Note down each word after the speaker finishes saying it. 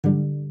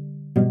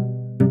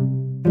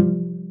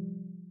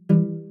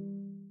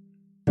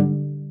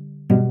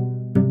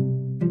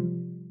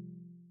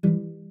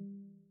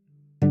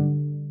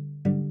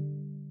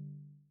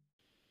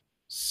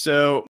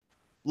So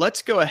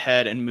let's go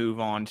ahead and move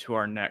on to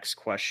our next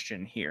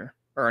question here,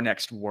 or our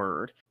next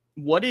word.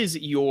 What is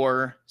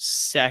your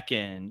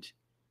second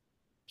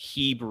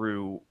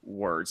Hebrew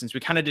word? Since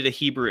we kind of did a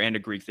Hebrew and a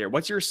Greek there,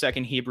 what's your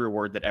second Hebrew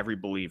word that every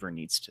believer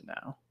needs to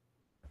know?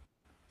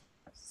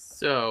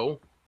 So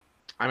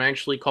I'm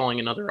actually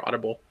calling another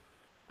audible.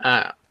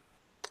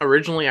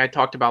 Originally, I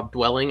talked about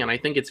dwelling, and I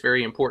think it's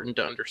very important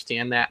to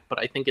understand that, but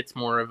I think it's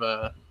more of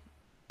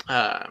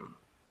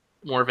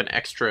an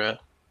extra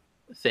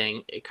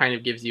thing. It kind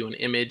of gives you an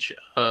image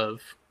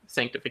of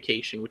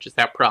sanctification, which is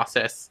that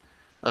process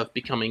of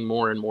becoming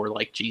more and more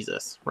like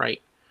Jesus, right?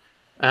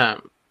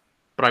 But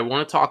I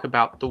want to talk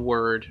about the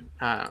word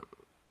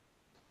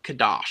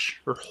Qadosh,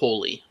 or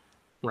holy,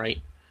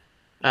 right?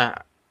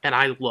 And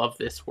I love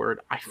this word.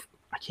 I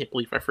can't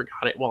believe I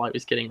forgot it while I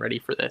was getting ready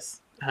for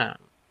this.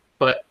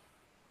 But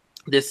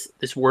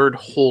this word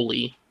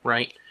holy,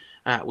 right?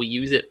 We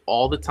use it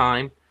all the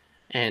time,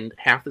 and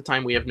half the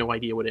time we have no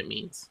idea what it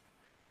means.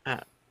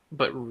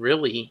 But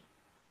really,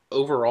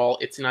 overall,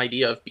 it's an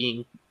idea of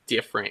being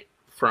different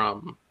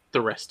from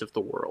the rest of the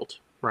world,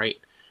 right?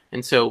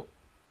 And so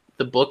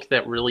the book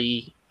that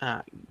really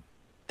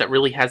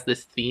has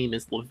this theme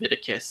is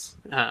Leviticus,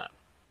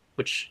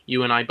 which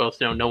you and I both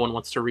know no one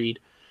wants to read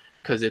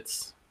because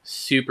it's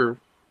super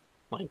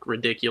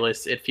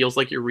ridiculous. It feels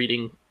like you're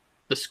reading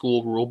the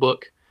school rule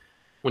book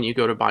when you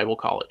go to Bible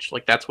college.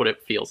 Like, that's what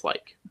it feels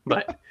like.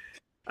 But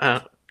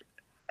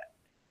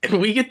and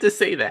we get to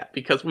say that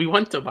because we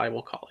went to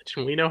Bible college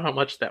and we know how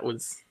much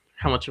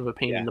of a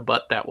pain in the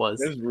butt that was.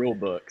 Those rule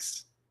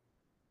books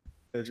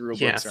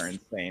are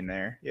insane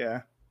there.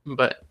 Yeah.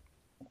 But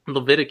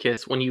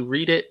Leviticus, when you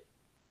read it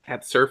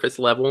at surface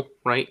level,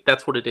 right?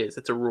 That's what it is.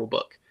 It's a rule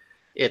book.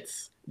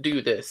 It's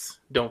do this,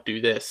 don't do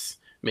this.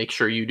 Make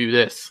sure you do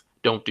this,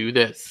 don't do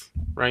this,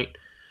 right?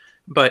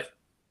 But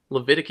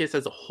Leviticus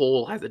as a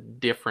whole has a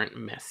different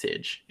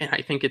message, and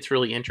I think it's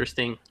really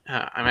interesting.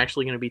 I'm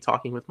actually going to be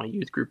talking with my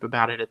youth group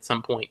about it at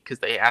some point because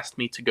they asked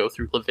me to go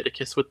through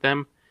Leviticus with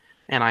them,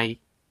 and I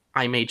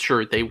made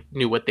sure they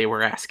knew what they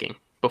were asking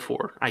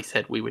before I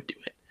said we would do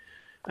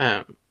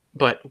it.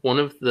 But one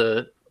of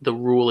the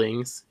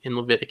rulings in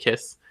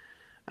Leviticus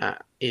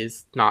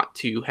is not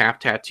to have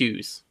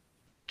tattoos.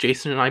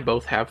 Jason and I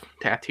both have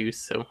tattoos,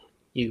 so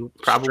you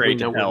probably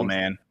know. Straight to hell,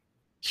 man.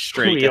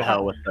 Straight to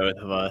hell with both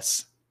of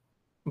us.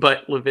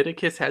 But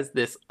Leviticus has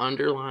this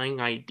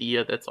underlying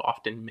idea that's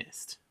often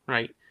missed,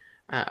 right?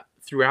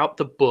 Throughout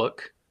the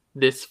book,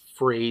 this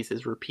phrase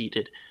is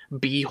repeated: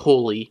 "Be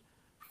holy,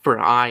 for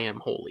I am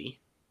holy,"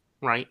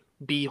 right?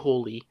 Be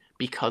holy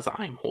because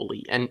I'm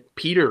holy. And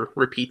Peter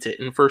repeats it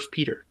in 1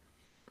 Peter.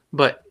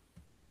 But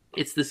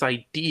it's this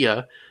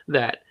idea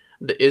that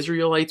the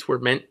Israelites were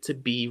meant to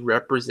be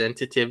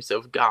representatives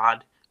of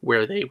God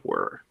where they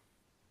were,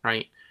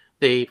 right?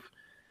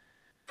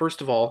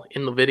 First of all,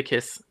 in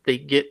Leviticus, they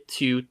get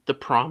to the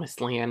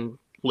promised land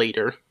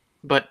later,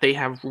 but they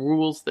have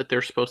rules that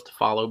they're supposed to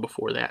follow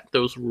before that.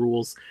 Those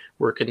rules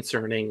were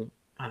concerning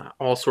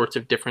all sorts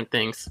of different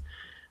things.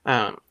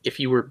 If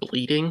you were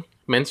bleeding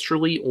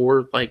menstrually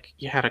or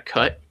you had a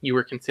cut, you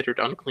were considered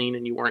unclean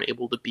and you weren't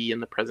able to be in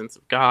the presence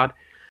of God.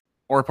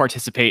 Or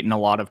participate in a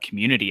lot of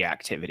community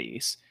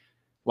activities.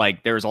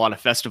 There's a lot of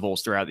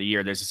festivals throughout the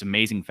year. There's this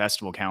amazing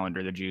festival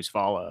calendar the Jews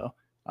follow,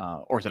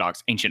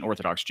 ancient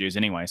Orthodox Jews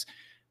anyways,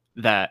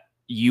 that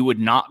you would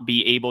not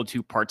be able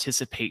to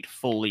participate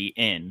fully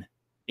in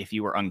if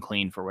you were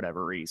unclean for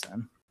whatever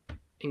reason.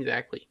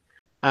 Exactly.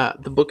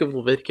 The book of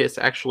Leviticus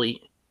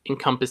actually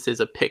encompasses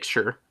a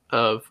picture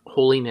of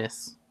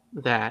holiness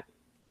that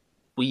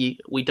we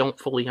don't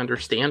fully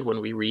understand when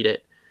we read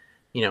it,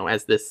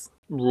 as this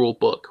rule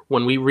book.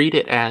 When we read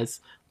it as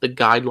the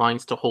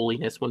guidelines to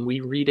holiness, when we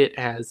read it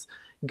as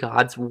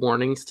God's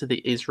warnings to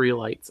the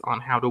Israelites on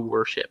how to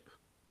worship,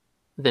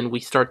 then we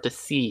start to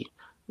see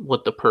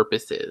what the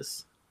purpose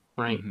is,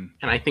 right? Mm-hmm.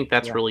 And I think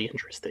that's really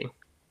interesting.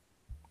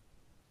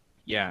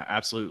 Yeah,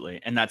 absolutely.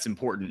 And that's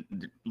important.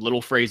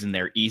 Little phrase in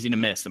there, easy to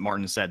miss, that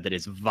Martin said, that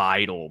is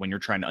vital when you're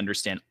trying to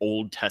understand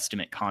Old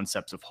Testament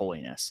concepts of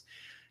holiness.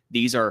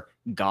 These are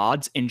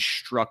God's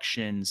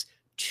instructions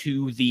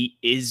to the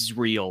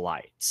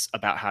Israelites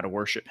about how to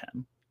worship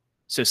him.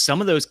 So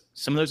some of those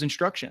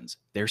instructions,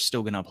 they're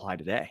still going to apply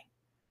today.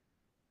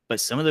 But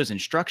some of those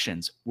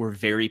instructions were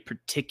very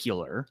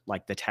particular,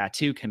 like the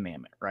tattoo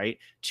commandment, right?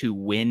 To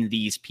when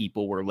these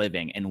people were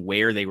living and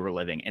where they were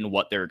living and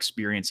what their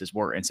experiences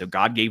were. And so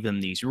God gave them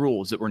these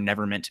rules that were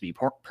never meant to be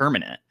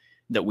permanent,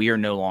 that we are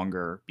no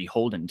longer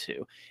beholden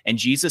to. And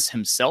Jesus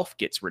himself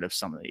gets rid of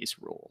some of these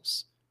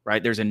rules,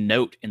 right? There's a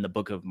note in the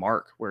book of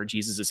Mark where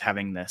Jesus is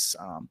having this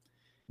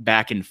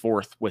back and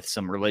forth with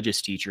some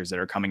religious teachers that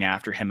are coming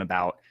after him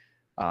about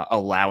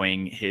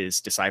allowing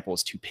his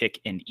disciples to pick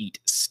and eat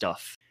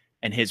stuff.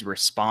 And his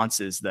response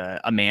is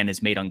that a man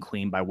is made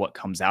unclean by what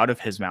comes out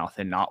of his mouth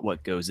and not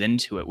what goes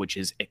into it, which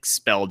is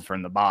expelled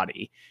from the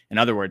body. In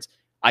other words,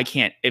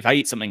 if I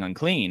eat something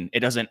unclean, it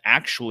doesn't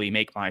actually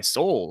make my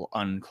soul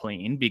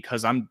unclean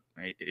because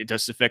it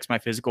just affects my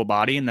physical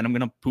body and then I'm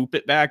going to poop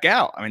it back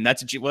out. I mean,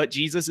 that's what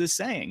Jesus is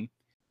saying.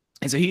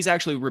 And so he's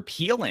actually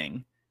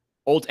repealing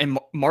old, and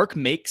Mark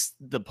makes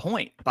the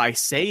point by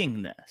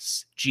saying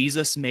this: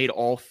 Jesus made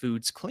all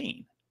foods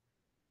clean.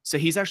 So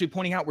he's actually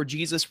pointing out where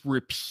Jesus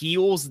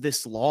repeals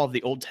this law of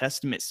the Old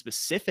Testament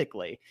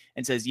specifically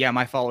and says, yeah,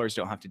 my followers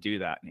don't have to do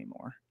that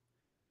anymore,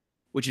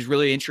 which is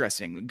really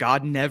interesting.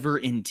 God never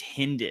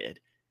intended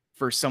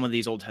for some of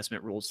these Old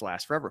Testament rules to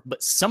last forever,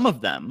 but some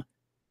of them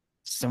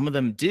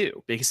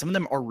do, because some of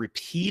them are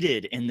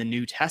repeated in the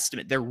New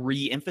Testament. They're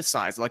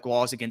re-emphasized, like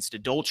laws against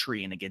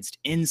adultery and against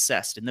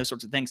incest and those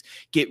sorts of things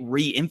get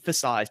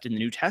re-emphasized in the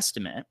New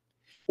Testament,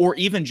 or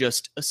even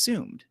just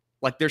assumed.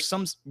 Like there's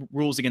some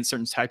rules against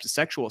certain types of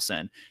sexual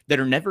sin that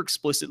are never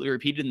explicitly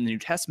repeated in the New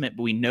Testament,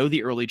 but we know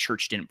the early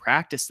church didn't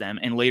practice them,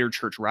 and later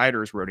church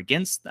writers wrote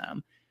against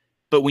them.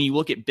 But when you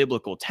look at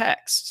biblical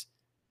texts,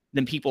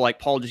 then people like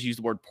Paul just use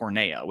the word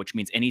porneia, which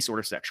means any sort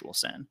of sexual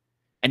sin,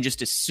 and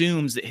just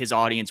assumes that his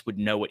audience would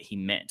know what he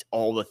meant,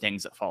 all the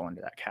things that fall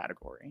into that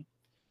category.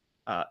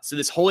 So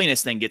this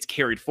holiness thing gets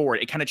carried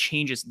forward. It kind of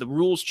changes. The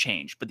rules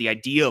change, but the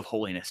idea of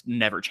holiness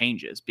never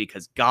changes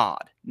because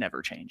God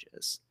never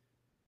changes.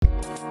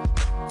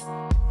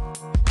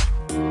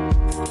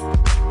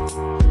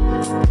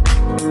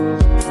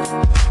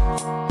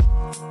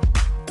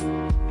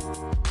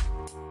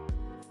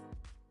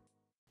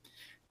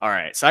 All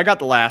right, so I got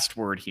the last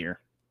word here,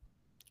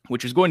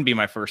 which is going to be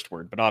my first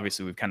word, but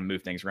obviously we've kind of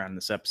moved things around in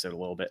this episode a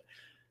little bit.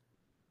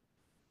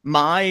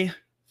 My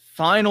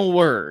final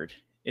word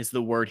is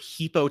the word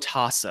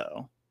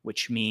hypotasso,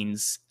 which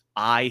means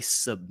I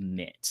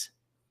submit.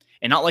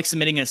 And not like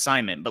submitting an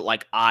assignment, but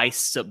like I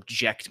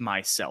subject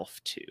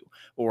myself to,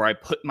 or I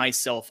put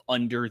myself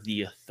under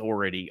the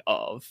authority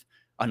of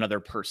another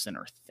person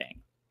or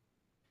thing.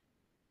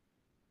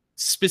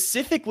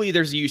 Specifically,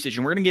 there's a usage,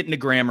 and we're going to get into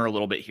grammar a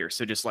little bit here.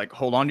 So just like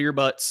hold on to your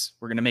butts.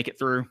 We're going to make it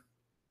through.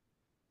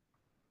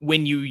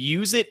 When you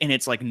use it in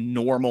its like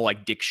normal,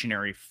 like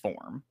dictionary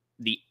form,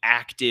 the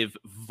active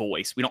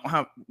voice,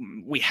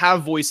 we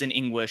have voice in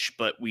English,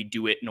 but we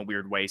do it in a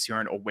weird way. So you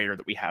aren't aware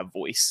that we have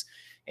voice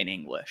in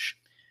English.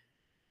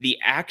 The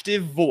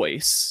active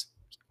voice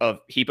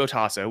of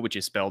hypotasso, which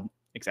is spelled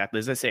exactly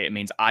as I say, it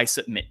means I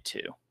submit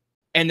to.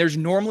 And there's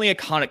normally a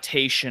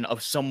connotation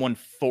of someone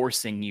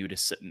forcing you to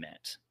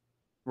submit,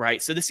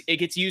 right? So it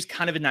gets used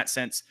kind of in that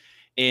sense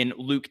in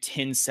Luke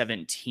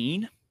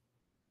 10:17,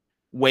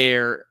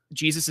 where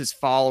Jesus's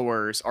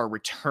followers are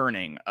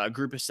returning. A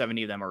group of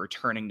 70 of them are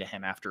returning to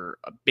him after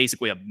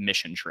basically a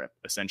mission trip,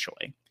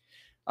 essentially.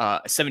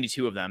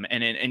 72 of them.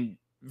 And in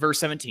verse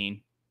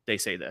 17, they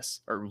say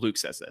this, or Luke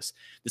says this: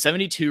 the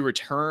 72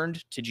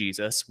 returned to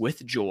Jesus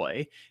with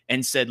joy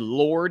and said,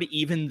 Lord,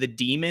 even the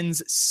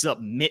demons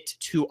submit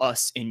to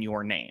us in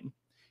your name.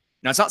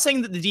 Now, it's not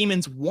saying that the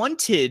demons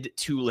wanted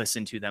to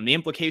listen to them. The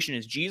implication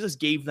is Jesus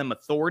gave them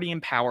authority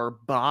and power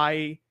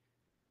by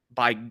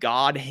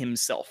God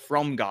himself,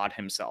 from God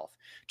himself,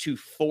 to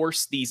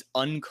force these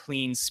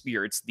unclean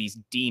spirits, these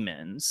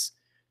demons,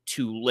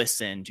 to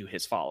listen to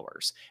his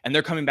followers. And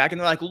they're coming back and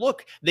they're like,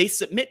 look, they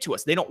submit to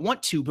us. They don't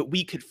want to, but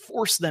we could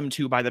force them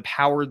to by the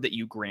power that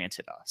you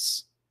granted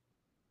us.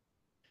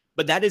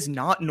 But that is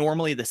not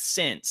normally the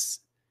sense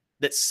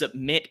that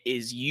submit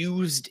is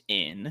used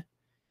in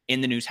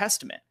the New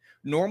Testament.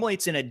 Normally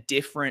it's in a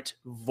different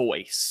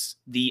voice,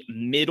 the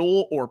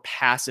middle or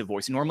passive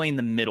voice, normally in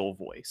the middle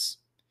voice.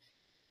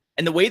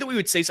 And the way that we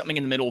would say something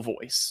in the middle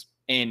voice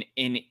in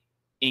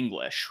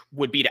English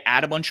would be to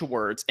add a bunch of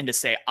words and to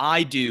say,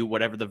 I do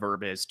whatever the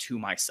verb is to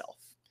myself.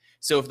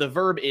 So if the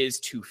verb is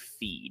to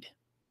feed,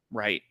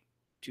 right?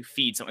 To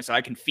feed something. So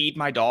I can feed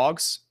my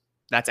dogs.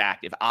 That's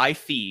active. I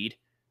feed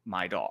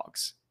my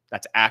dogs.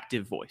 That's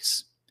active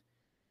voice.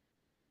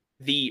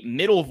 The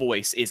middle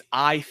voice is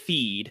I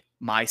feed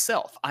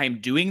myself. I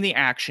am doing the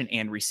action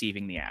and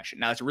receiving the action.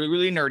 Now it's really,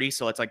 really nerdy.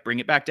 So let's like bring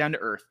it back down to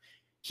earth.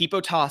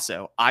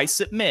 Hypotasso, I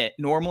submit,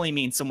 normally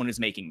means someone is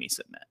making me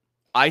submit.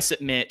 I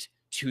submit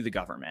to the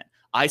government.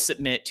 I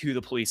submit to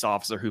the police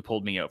officer who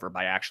pulled me over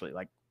by actually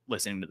like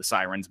listening to the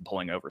sirens and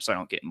pulling over so I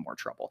don't get in more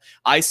trouble.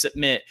 I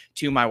submit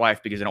to my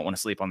wife because I don't want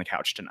to sleep on the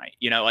couch tonight.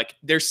 You know, like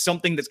there's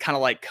something that's kind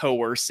of like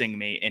coercing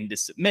me into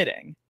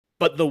submitting.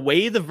 But the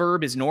way the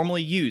verb is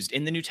normally used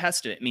in the New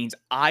Testament means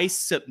I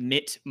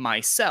submit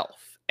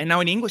myself. And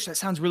now in English, that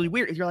sounds really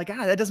weird. You're like,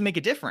 that doesn't make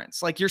a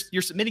difference. Like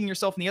you're submitting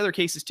yourself in the other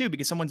cases too,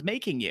 because someone's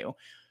making you.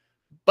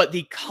 But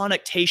the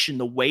connotation,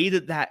 the way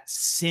that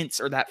sense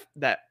or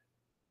that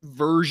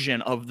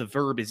version of the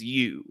verb is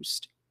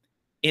used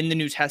in the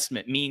New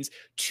Testament means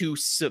to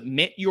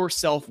submit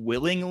yourself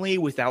willingly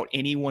without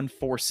anyone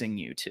forcing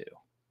you to.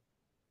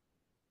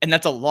 And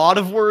that's a lot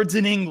of words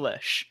in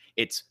English.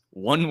 It's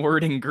one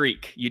word in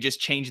Greek. You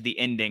just change the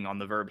ending on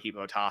the verb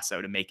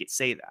hypotasso to make it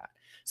say that.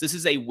 So this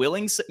is a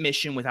willing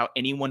submission without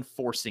anyone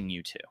forcing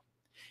you to.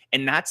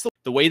 And that's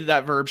the way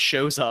that verb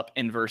shows up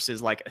in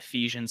verses like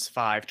Ephesians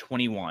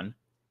 5:21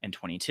 and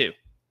 22.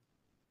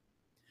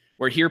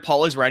 Where here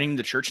Paul is writing to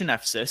the church in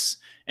Ephesus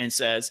and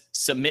says,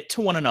 submit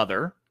to one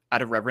another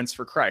out of reverence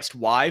for Christ.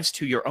 Wives,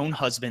 to your own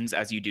husbands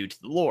as you do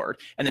to the Lord.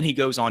 And then he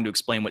goes on to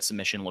explain what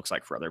submission looks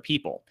like for other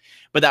people.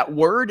 But that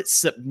word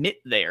submit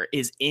there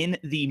is in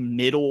the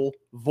middle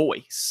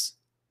voice,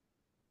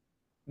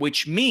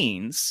 which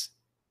means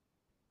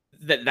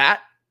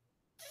that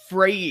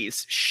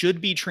phrase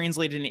should be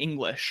translated in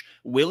English: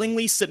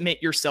 willingly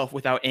submit yourself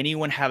without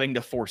anyone having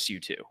to force you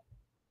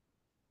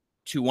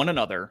to one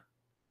another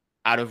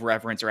out of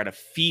reverence or out of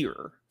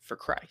fear for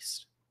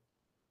Christ.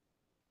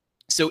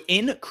 So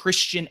in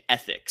Christian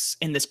ethics,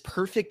 in this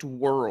perfect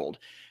world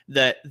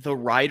that the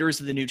writers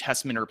of the New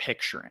Testament are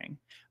picturing,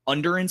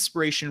 under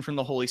inspiration from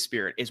the Holy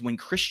Spirit, is when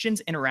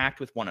Christians interact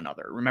with one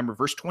another. Remember,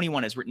 verse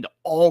 21 is written to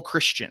all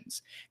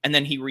Christians. And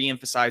then he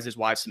reemphasizes,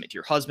 wives, submit to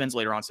your husbands.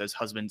 Later on says,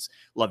 husbands,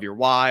 love your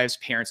wives.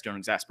 Parents, don't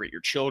exasperate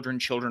your children.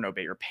 Children,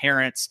 obey your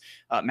parents.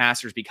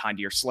 Masters, be kind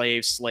to your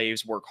slaves.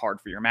 Slaves, work hard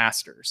for your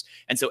masters.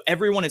 And so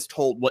everyone is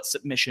told what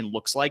submission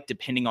looks like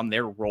depending on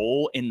their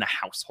role in the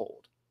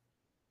household.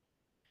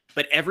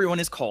 But everyone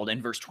is called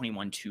in verse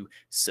 21 to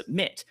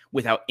submit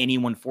without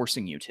anyone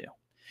forcing you to.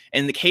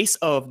 In the case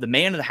of the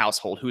man of the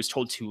household who is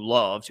told to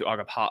love, to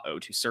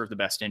agapao, to serve the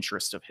best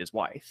interests of his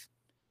wife,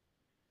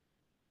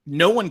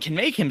 no one can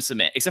make him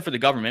submit except for the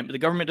government, but the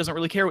government doesn't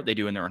really care what they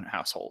do in their own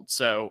household.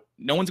 So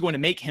no one's going to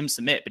make him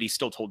submit, but he's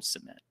still told to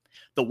submit.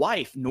 The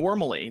wife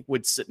normally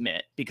would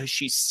submit because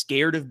she's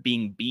scared of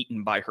being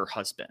beaten by her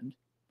husband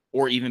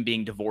or even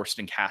being divorced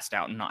and cast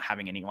out and not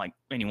having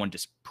anyone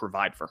to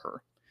provide for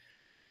her.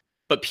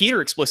 But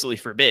Peter explicitly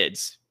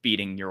forbids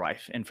beating your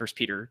wife in 1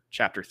 Peter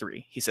chapter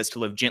 3. He says to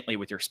live gently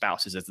with your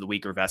spouses as the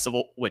weaker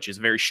vessel, which is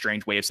a very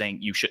strange way of saying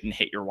you shouldn't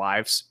hit your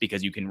wives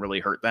because you can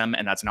really hurt them.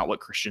 And that's not what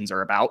Christians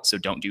are about. So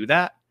don't do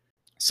that.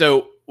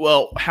 So,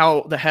 well,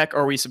 how the heck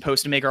are we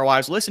supposed to make our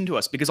wives listen to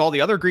us? Because all the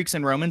other Greeks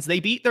and Romans,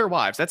 they beat their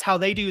wives. That's how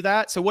they do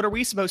that. So what are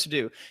we supposed to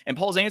do? And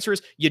Paul's answer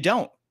is you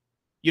don't.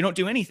 You don't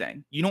do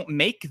anything. You don't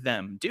make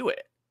them do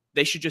it.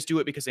 They should just do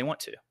it because they want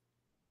to.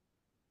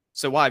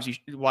 So wives,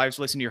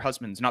 listen to your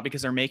husbands, not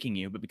because they're making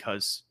you, but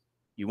because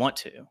you want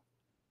to.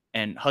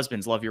 And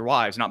husbands, love your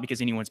wives, not because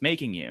anyone's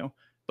making you,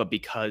 but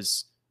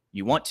because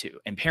you want to.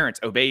 And parents,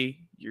 obey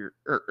your,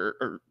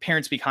 or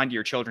parents, be kind to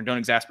your children. Don't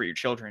exasperate your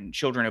children.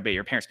 Children, obey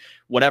your parents.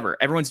 Whatever.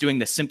 Everyone's doing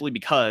this simply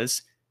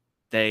because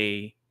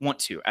they want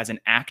to, as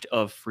an act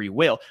of free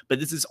will. But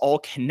this is all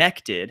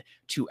connected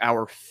to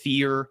our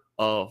fear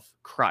of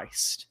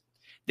Christ.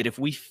 That if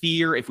we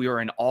are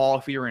in awe,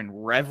 if we are in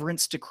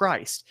reverence to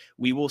Christ,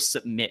 we will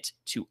submit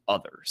to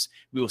others.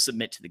 We will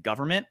submit to the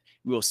government.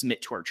 We will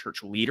submit to our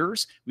church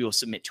leaders. We will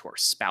submit to our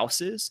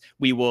spouses.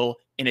 We will,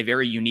 in a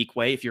very unique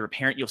way, if you're a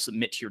parent, you'll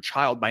submit to your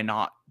child by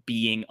not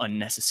being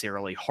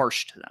unnecessarily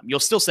harsh to them. You'll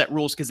still set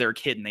rules because they're a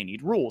kid and they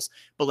need rules,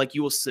 but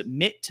you will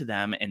submit to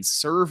them and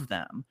serve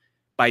them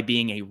by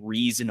being a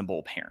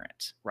reasonable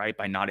parent, right?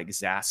 By not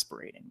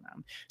exasperating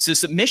them. So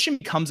submission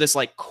becomes this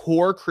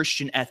core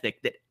Christian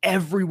ethic that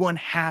everyone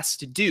has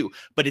to do,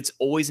 but it's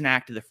always an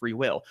act of the free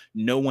will.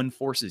 No one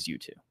forces you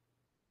to.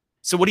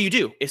 So what do you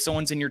do if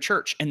someone's in your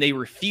church and they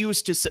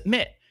refuse to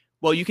submit?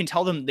 Well, you can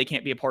tell them they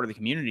can't be a part of the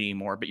community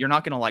anymore, but you're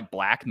not going to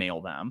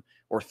blackmail them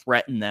or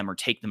threaten them or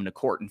take them to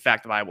court. In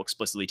fact, the Bible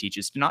explicitly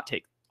teaches to not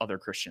take other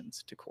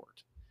Christians to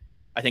court.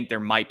 I think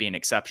there might be an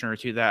exception or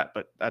two to that,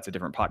 but that's a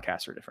different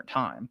podcast or a different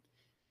time.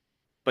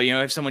 But,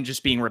 if someone's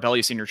just being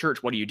rebellious in your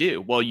church, what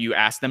do? Well, you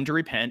ask them to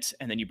repent,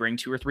 and then you bring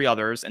 2 or 3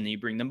 others, and then you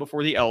bring them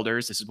before the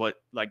elders. This is what,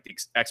 the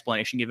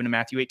explanation given in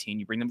Matthew 18.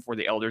 You bring them before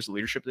the elders, the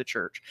leadership of the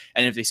church.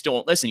 And if they still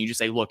won't listen, you just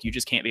say, look, you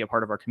just can't be a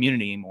part of our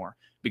community anymore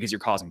because you're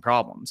causing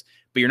problems.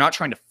 But you're not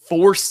trying to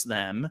force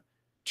them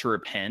to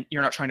repent.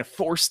 You're not trying to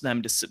force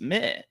them to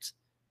submit.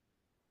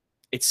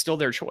 It's still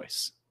their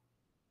choice.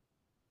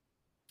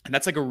 And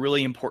that's a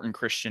really important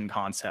Christian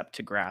concept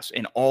to grasp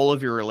in all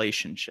of your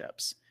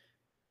relationships.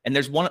 And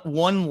there's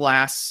one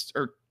last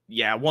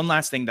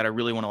thing that I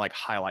really want to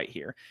highlight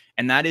here.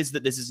 And that is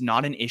that this is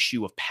not an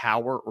issue of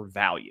power or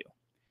value.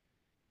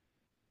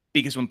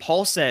 Because when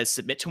Paul says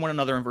submit to one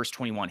another in verse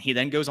 21, he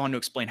then goes on to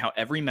explain how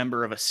every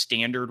member of a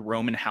standard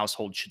Roman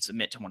household should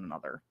submit to one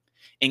another,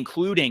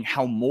 including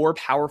how more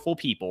powerful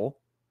people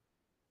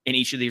in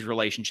each of these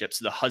relationships,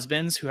 the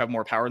husbands who have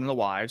more power than the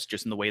wives,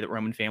 just in the way that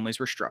Roman families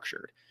were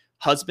structured,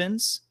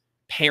 husbands,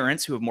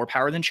 parents who have more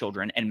power than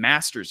children, and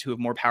masters who have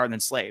more power than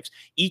slaves.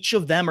 Each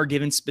of them are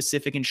given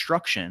specific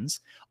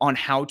instructions on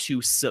how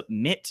to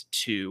submit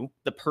to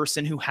the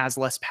person who has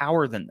less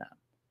power than them.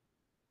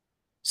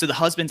 So the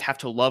husbands have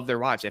to love their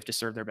wives. They have to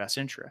serve their best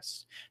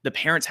interests. The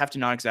parents have to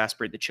not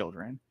exasperate the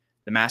children.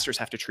 The masters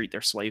have to treat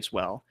their slaves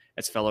well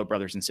as fellow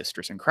brothers and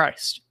sisters in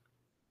Christ.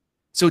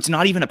 So it's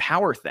not even a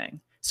power thing.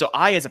 So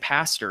I, as a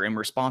pastor, am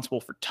responsible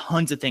for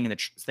tons of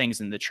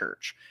things in the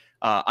church.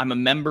 I'm a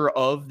member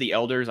of the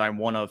elders. I'm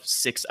one of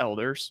 6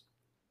 elders.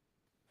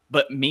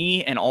 But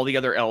me and all the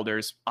other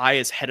elders, I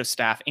as head of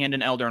staff and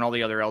an elder and all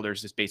the other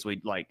elders is basically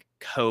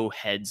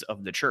co-heads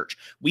of the church.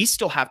 We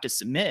still have to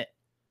submit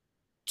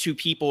to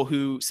people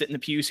who sit in the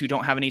pews who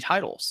don't have any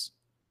titles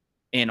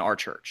in our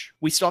church.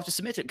 We still have to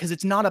submit to it because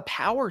it's not a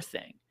power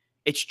thing.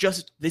 It's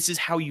just, this is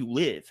how you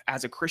live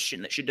as a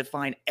Christian. That should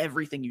define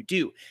everything you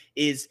do,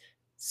 is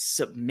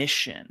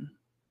submission.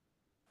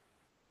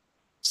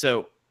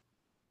 So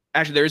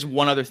actually, there's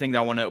one other thing that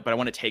I want to, but I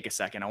want to take a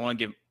second. I want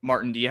to give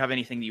Martin, do you have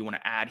anything that you want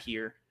to add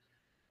here,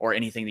 or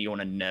anything that you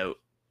want to note?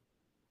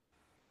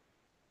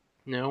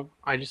 No,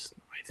 I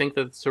think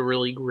that's a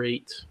really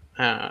great.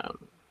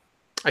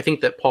 I think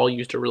that Paul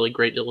used a really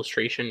great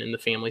illustration in the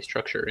family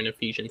structure in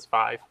Ephesians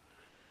 5.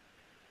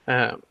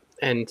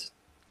 And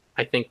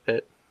I think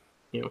that,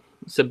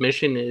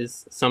 submission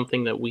is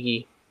something that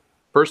we,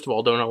 first of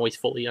all, don't always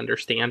fully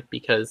understand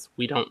because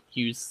we don't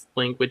use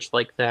language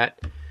like that.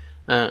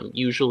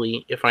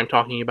 Usually, if I'm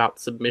talking about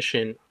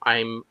submission,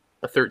 I'm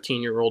a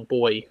 13-year-old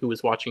boy who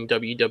was watching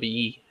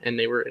WWE and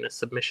they were in a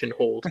submission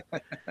hold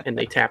and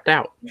they tapped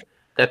out.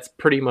 That's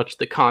pretty much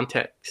the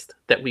context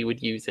that we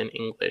would use in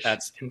English.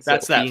 That's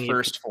that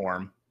first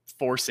form,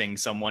 forcing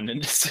someone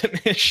into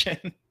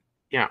submission.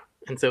 Yeah.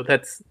 And so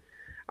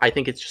I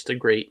think it's just a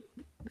great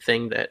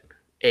thing that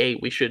A,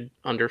 we should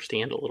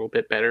understand a little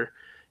bit better,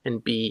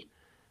 and B,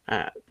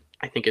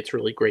 I think it's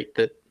really great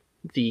that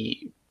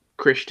the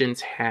Christians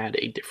had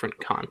a different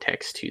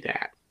context to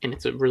that. And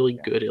it's a really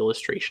good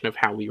illustration of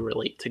how we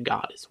relate to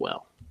God as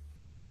well.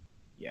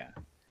 Yeah.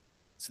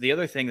 So the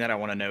other thing that I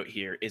want to note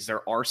here is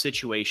there are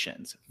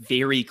situations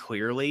very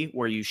clearly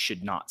where you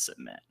should not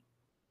submit.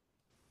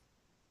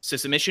 So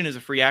submission is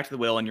a free act of the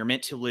will, and you're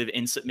meant to live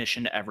in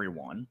submission to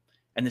everyone.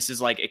 And this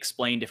is like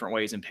explained different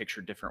ways and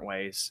pictured different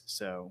ways.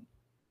 So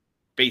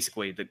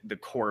basically the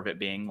core of it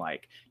being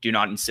like, do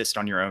not insist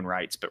on your own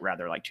rights, but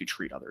rather like to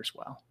treat others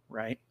well,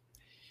 right?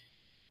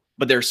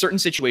 But there are certain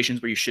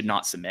situations where you should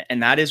not submit.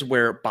 And that is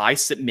where, by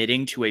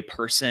submitting to a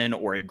person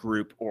or a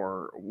group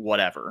or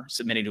whatever,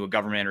 submitting to a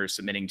government or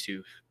submitting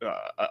to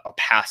a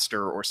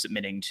pastor or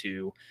submitting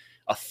to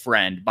a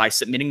friend, by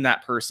submitting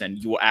that person,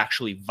 you will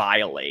actually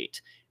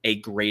violate a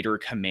greater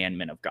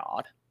commandment of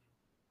God.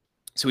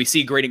 So we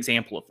see a great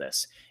example of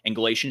this in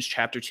Galatians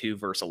chapter 2,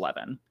 verse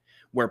 11,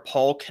 where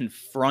Paul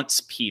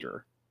confronts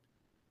Peter.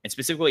 And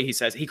specifically,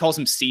 he calls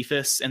him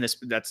Cephas, and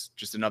that's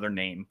just another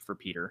name for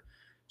Peter.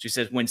 So he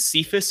says, when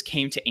Cephas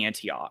came to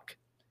Antioch,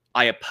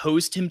 I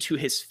opposed him to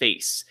his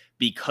face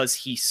because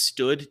he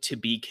stood to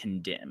be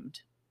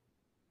condemned.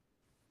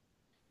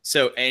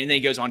 So, and then he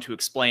goes on to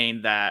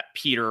explain that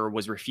Peter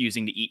was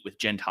refusing to eat with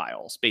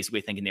Gentiles, basically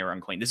thinking they were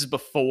unclean. This is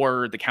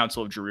before the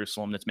Council of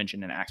Jerusalem that's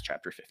mentioned in Acts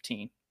chapter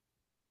 15.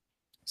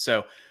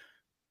 So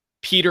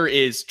Peter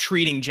is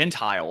treating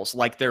Gentiles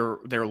like they're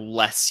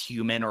less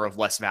human or of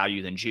less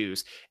value than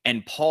Jews.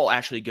 And Paul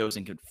actually goes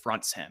and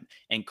confronts him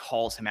and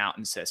calls him out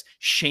and says,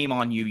 shame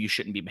on you, you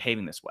shouldn't be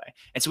behaving this way.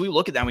 And so we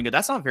look at that and we go,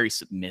 that's not very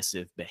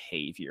submissive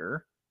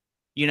behavior.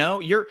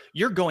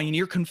 You're going and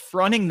you're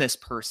confronting this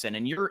person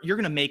and you're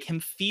going to make him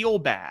feel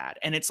bad.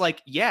 And it's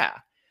like, yeah,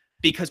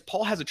 because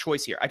Paul has a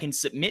choice here. I can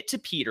submit to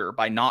Peter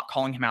by not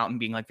calling him out and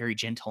being like very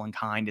gentle and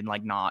kind and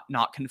like not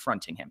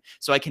confronting him.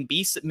 So I can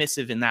be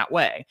submissive in that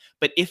way.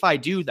 But if I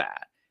do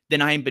that,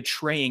 then I am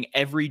betraying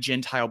every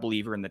Gentile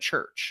believer in the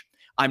church.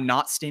 I'm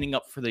not standing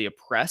up for the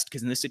oppressed,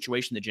 because in this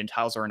situation, the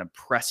Gentiles are an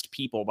oppressed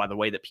people by the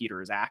way that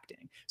Peter is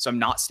acting. So I'm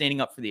not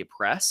standing up for the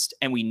oppressed.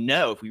 And we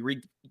know, if we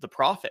read the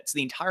prophets,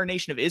 the entire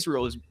nation of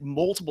Israel is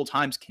multiple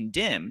times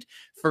condemned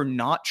for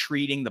not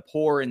treating the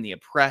poor and the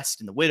oppressed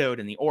and the widowed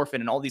and the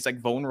orphan and all these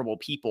like vulnerable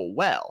people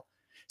well.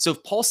 So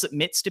if Paul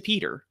submits to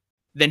Peter,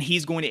 then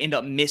he's going to end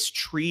up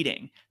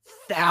mistreating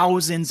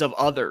thousands of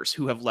others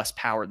who have less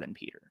power than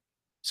Peter.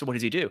 So what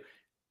does he do?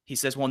 He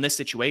says, well, in this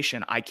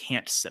situation, I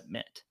can't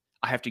submit.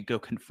 I have to go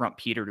confront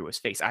Peter to his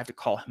face. I have to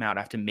call him out. I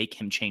have to make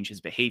him change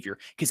his behavior,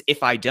 because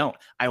if I don't,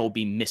 I will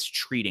be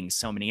mistreating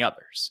so many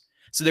others.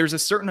 So there's a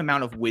certain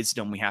amount of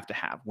wisdom we have to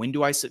have. When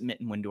do I submit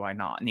and when do I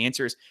not? And the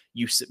answer is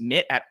you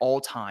submit at all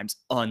times,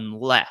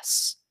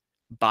 unless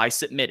by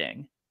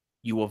submitting,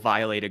 you will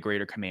violate a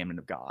greater commandment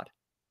of God.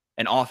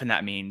 And often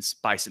that means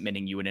by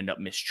submitting, you would end up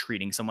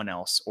mistreating someone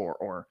else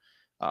or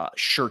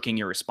shirking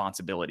your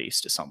responsibilities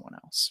to someone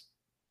else.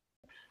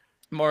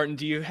 Martin,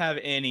 do you have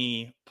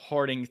any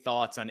parting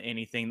thoughts on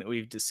anything that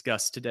we've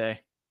discussed today?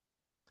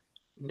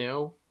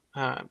 No.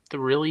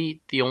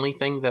 The only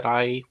thing that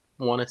I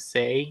want to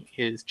say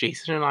is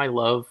Jason and I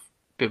love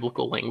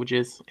biblical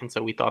languages, and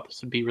so we thought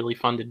this would be really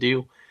fun to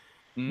do.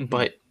 Mm-hmm.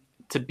 But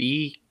to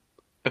be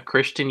a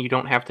Christian, you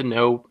don't have to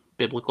know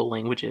biblical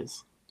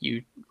languages.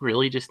 You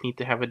really just need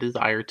to have a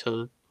desire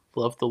to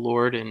love the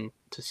Lord and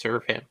to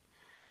serve him.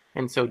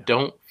 And so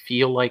don't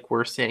feel like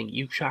we're saying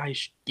you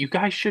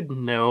guys should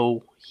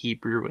know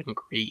Hebrew and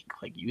Greek.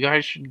 Like, you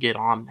guys should get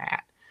on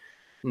that.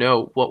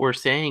 No, what we're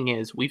saying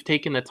is we've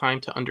taken the time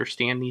to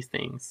understand these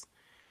things,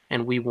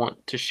 and we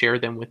want to share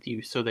them with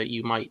you so that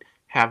you might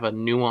have a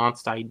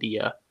nuanced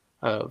idea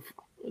of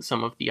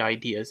some of the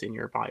ideas in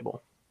your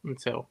Bible.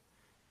 And so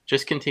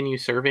just continue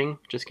serving,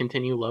 just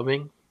continue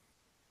loving.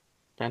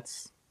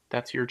 That's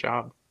your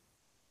job.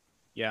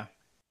 Yeah.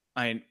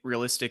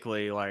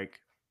 Realistically, like,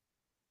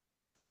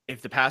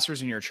 if the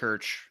pastors in your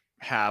church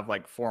have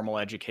like formal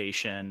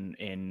education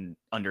in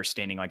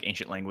understanding like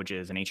ancient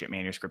languages and ancient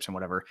manuscripts and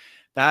whatever,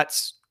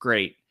 that's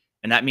great.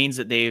 And that means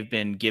that they've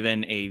been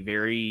given a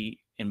very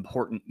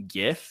important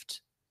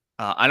gift.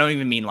 I don't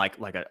even mean like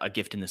a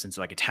gift in the sense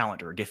of like a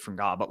talent or a gift from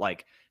God, but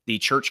like the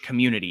church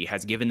community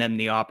has given them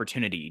the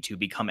opportunity to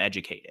become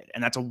educated.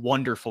 And that's a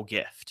wonderful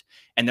gift.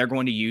 And they're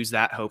going to use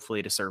that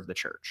hopefully to serve the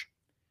church.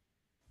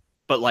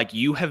 But like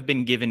you have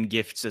been given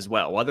gifts as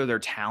well, whether they're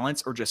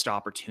talents or just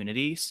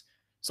opportunities.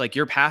 It's like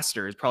your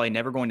pastor is probably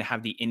never going to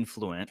have the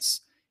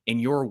influence in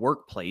your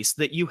workplace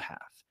that you have,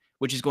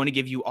 which is going to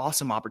give you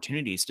awesome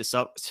opportunities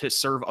to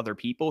serve other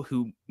people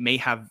who may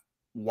have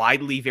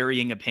widely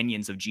varying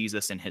opinions of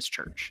Jesus and his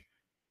church.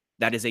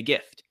 That is a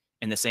gift,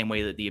 in the same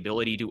way that the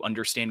ability to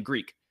understand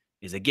Greek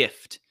is a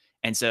gift.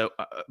 And so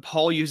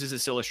Paul uses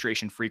this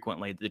illustration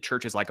frequently. The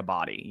church is like a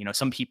body. You know,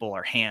 some people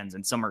are hands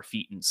and some are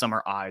feet and some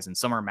are eyes and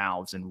some are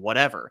mouths and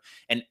whatever.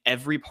 And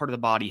every part of the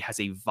body has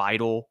a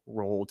vital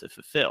role to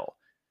fulfill.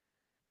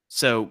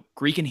 So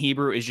Greek and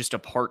Hebrew is just a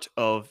part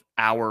of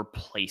our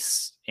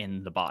place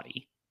in the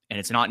body. And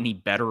it's not any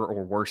better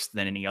or worse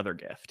than any other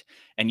gift.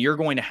 And you're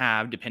going to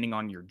have, depending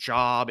on your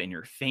job and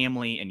your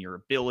family and your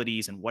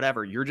abilities and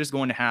whatever, you're just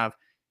going to have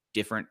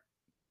different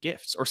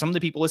gifts. Or some of the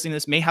people listening to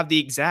this may have the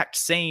exact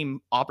same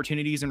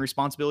opportunities and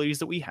responsibilities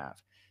that we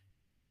have.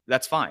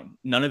 That's fine.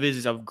 None of it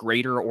is of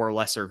greater or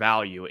lesser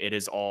value. It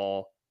is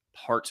all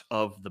part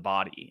of the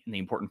body. And the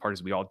important part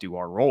is we all do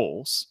our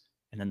roles,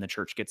 and then the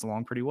church gets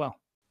along pretty well.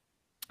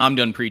 I'm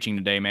done preaching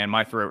today, man.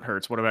 My throat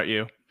hurts. What about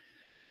you?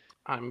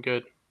 I'm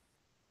good.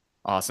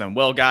 Awesome.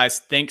 Well, guys,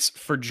 thanks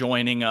for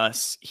joining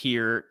us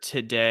here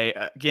today.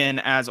 Again,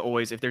 as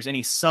always, if there's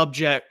any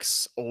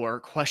subjects or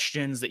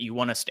questions that you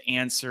want us to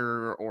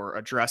answer or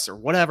address or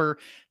whatever,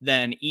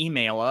 then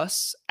email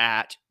us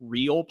at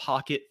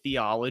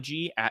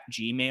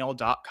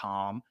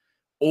realpockettheology@gmail.com,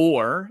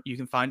 or you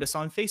can find us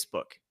on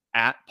Facebook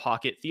at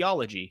Pocket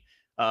Theology.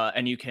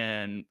 And you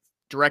can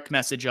direct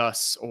message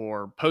us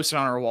or post it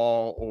on our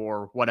wall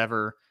or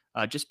whatever.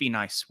 Just be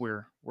nice.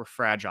 We're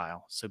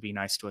fragile, so be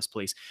nice to us,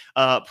 please.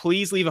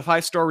 Please leave a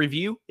 5-star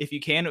review if you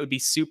can. It would be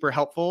super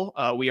helpful.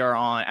 We are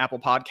on Apple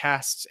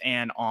Podcasts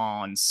and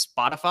on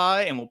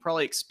Spotify, and we'll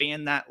probably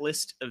expand that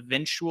list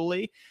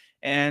eventually.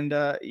 And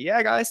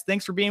yeah, guys,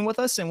 thanks for being with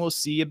us, and we'll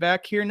see you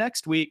back here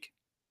next week.